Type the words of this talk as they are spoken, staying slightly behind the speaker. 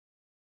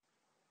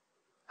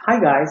Hi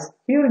guys,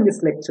 here in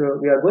this lecture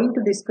we are going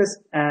to discuss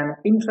an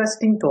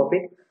interesting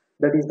topic,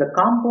 that is the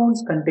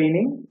compounds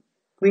containing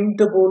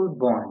quintuple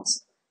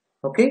bonds.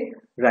 Okay,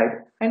 right,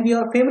 and we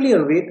are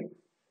familiar with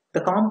the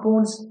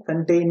compounds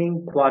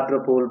containing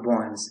quadruple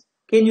bonds.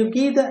 Can you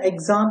give the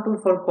example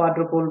for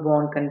quadruple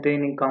bond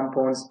containing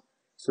compounds?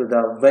 So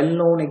the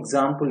well-known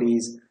example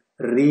is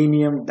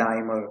rhenium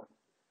dimer.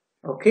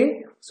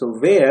 Okay, so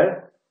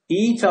where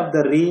each of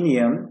the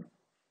rhenium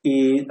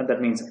is, that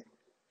means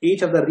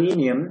each of the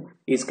rhenium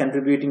is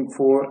contributing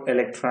 4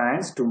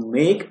 electrons to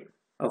make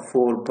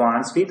 4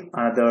 bonds with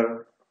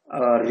another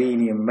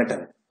rhenium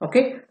metal.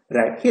 Okay,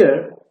 right,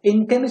 here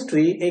in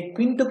chemistry a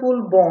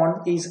quintuple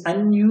bond is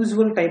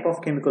unusual type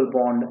of chemical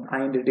bond,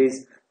 and it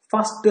is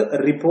first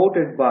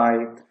reported by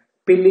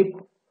Philip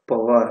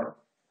Power.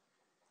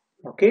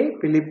 Okay,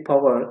 Philip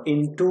Power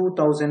in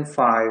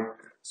 2005.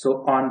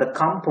 So on the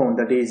compound,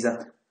 that is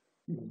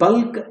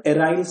bulk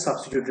aryl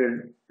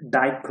substituted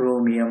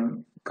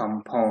dichromium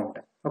compound.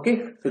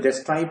 Okay, so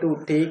just try to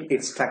take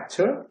its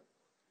structure.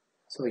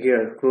 So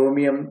here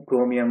chromium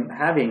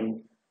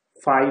having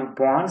 5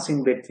 bonds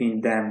in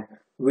between them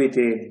with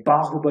a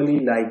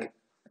Bahubali like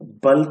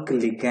bulk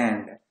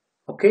ligand.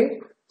 Okay,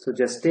 so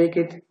just take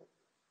it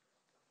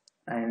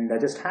and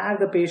just have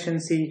the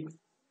patience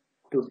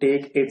to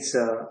take its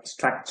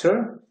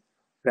structure.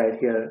 Right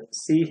here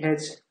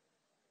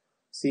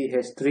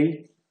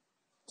CH3,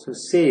 so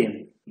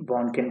same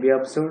bond can be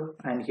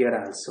observed, and here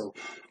also.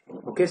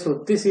 Okay,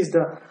 so this is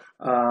the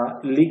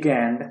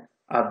ligand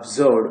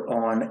observed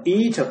on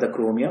each of the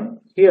chromium.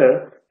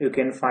 Here you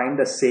can find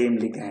the same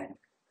ligand.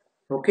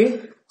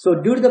 Okay, so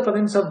due to the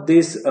presence of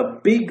this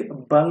big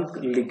bulk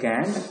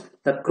ligand,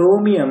 the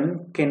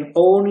chromium can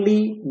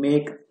only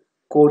make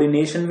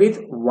coordination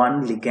with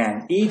one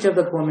ligand. Each of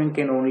the chromium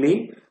can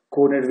only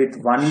coordinate with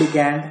one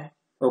ligand.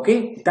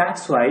 Okay,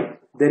 that's why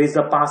there is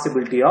a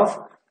possibility of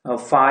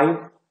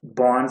 5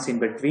 bonds in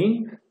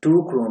between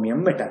 2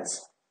 chromium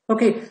metals.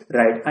 Okay,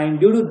 right, and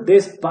due to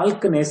this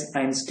bulkness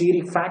and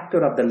steric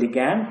factor of the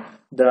ligand,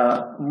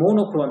 the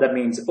monochrome, that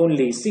means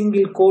only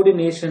single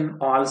coordination,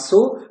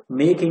 also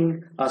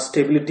making a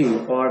stability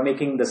or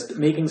making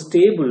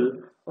stable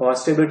or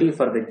stability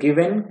for the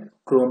given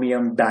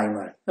chromium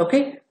dimer.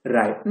 Okay,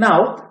 right,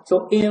 now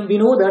so we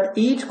know that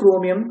each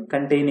chromium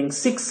containing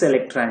 6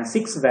 electrons,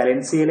 6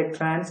 valency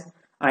electrons,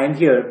 and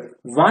here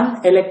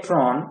 1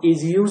 electron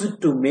is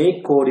used to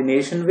make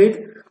coordination with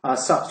a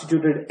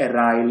substituted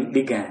aryl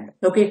ligand.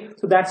 Okay,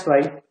 so that's why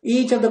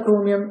each of the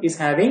chromium is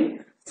having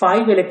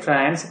 5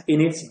 electrons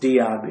in its d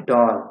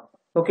orbital.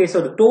 Okay,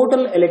 so the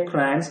total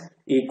electrons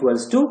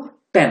equals to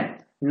 10.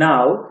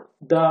 Now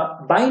the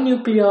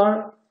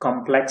binuclear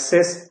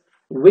complexes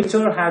which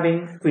are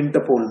having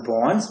quintuple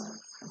bonds,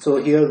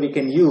 so here we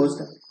can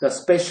use the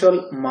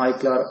special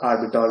molecular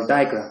orbital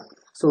diagram.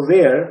 So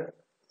where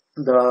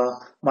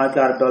the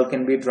molecular orbital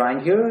can be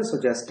drawn here,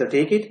 so just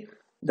take it,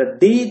 the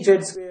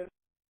dz square orbital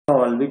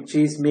which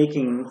is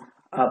making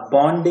a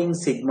bonding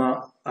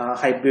sigma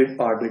hybrid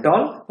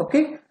orbital.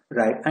 Okay,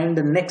 right, and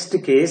the next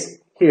case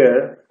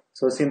here,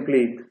 so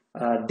simply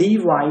dyz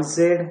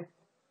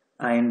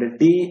and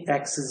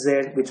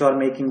dxz which are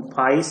making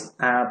pi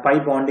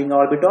bonding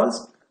orbitals.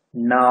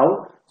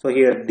 Now so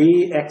here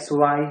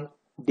dxy,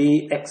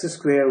 dx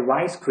square,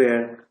 y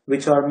square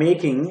which are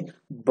making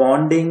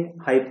bonding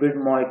hybrid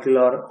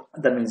molecular,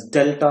 that means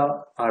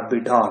delta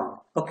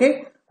orbital.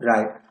 Okay,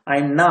 right,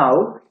 and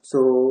now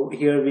so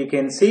here we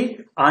can see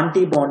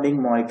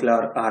anti-bonding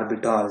molecular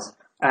orbitals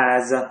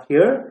as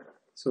here,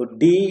 so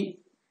dxy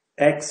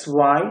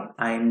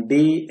and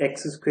dx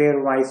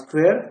square y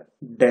square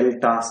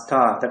delta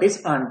star, that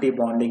is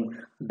anti-bonding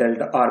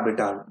delta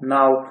orbital.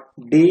 Now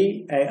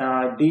dyz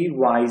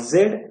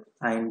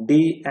and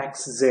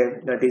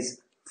dxz, that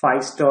is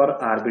 5 star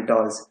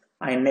orbitals,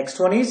 and next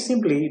one is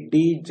simply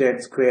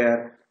dz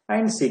square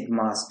and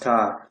sigma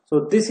star.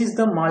 So this is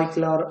the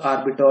molecular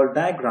orbital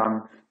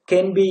diagram,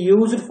 can be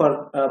used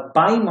for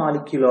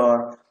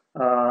bimolecular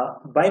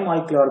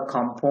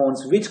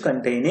compounds which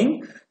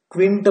containing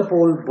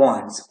quintuple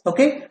bonds.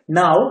 Okay,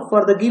 now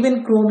for the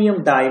given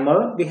chromium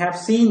dimer, we have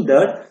seen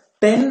that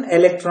 10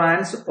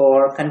 electrons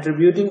are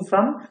contributing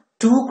from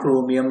 2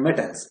 chromium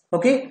metals.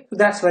 Okay, so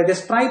that's why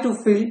just try to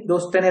fill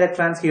those 10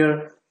 electrons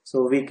here.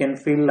 So we can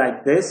fill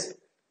like this.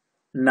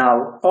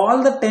 Now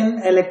all the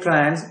 10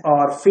 electrons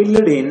are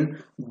filled in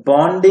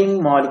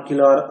bonding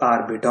molecular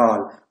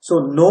orbital. So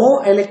no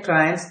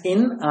electrons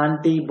in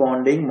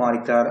anti-bonding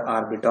molecular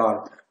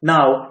orbital.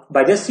 Now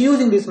by just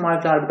using this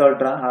molecular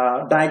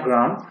orbital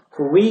diagram,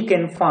 so we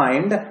can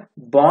find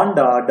bond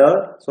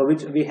order, so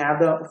which we have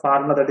the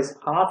formula, that is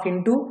half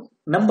into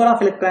number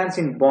of electrons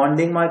in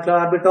bonding molecular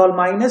orbital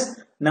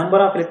minus number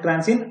of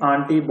electrons in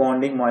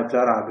anti-bonding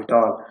molecular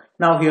orbital.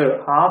 Now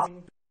here half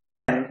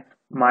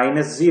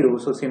minus 0,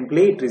 so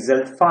simply it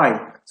results 5,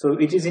 so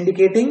which is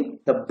indicating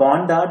the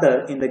bond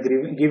order in the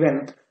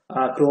given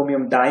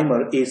chromium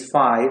dimer is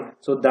 5,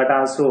 so that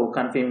also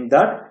confirming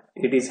that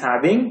it is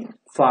having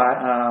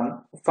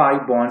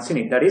 5 bonds in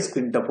it, that is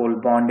quintuple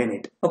bond in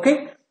it.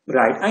 Okay,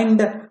 right,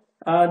 and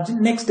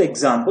Next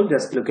example,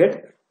 just look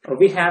at,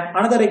 we have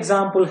another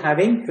example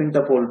having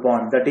quintuple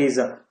bond, that is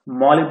a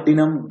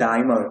molybdenum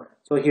dimer.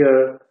 So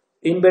here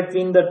in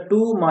between the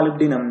two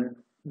molybdenum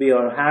we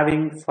are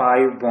having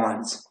 5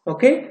 bonds.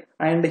 Okay,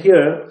 and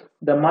here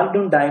the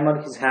molybdenum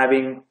dimer is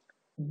having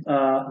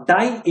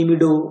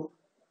diimido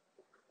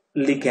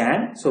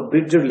ligand, so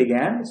bridged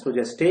ligand. So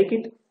just take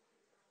it.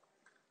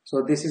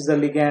 So this is the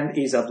ligand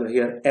is of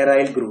here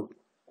aryl group.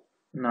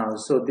 Now,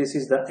 so this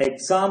is the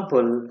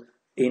example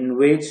in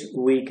which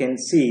we can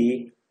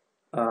see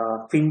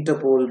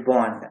quintuple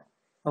bond.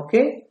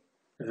 Okay,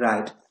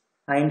 right.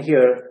 And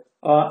here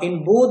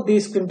in both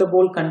these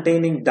quintuple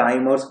containing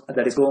dimers,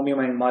 that is chromium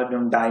and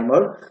molybdenum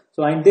dimer,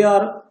 so and they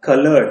are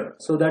colored,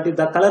 so that is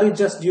the color is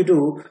just due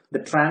to the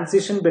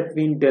transition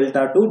between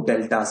delta to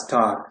delta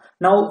star.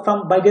 Now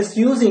by just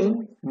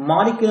using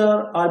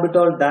molecular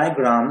orbital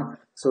diagram,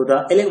 so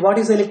what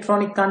is the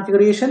electronic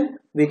configuration?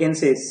 We can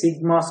say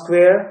sigma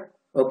square.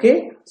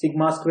 Okay,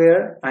 sigma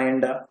square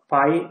and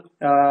pi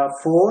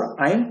 4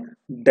 and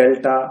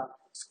delta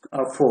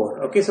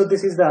 4. Okay, so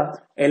this is the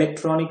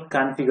electronic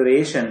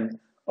configuration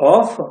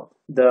of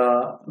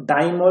the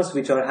dimers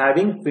which are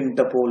having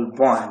quintuple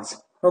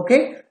bonds.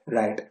 Okay,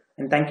 right.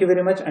 And thank you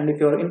very much. And if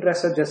you are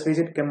interested, just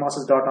visit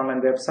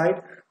chemmasters.online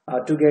website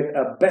to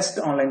get best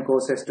online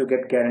courses to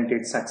get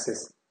guaranteed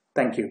success.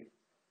 Thank you.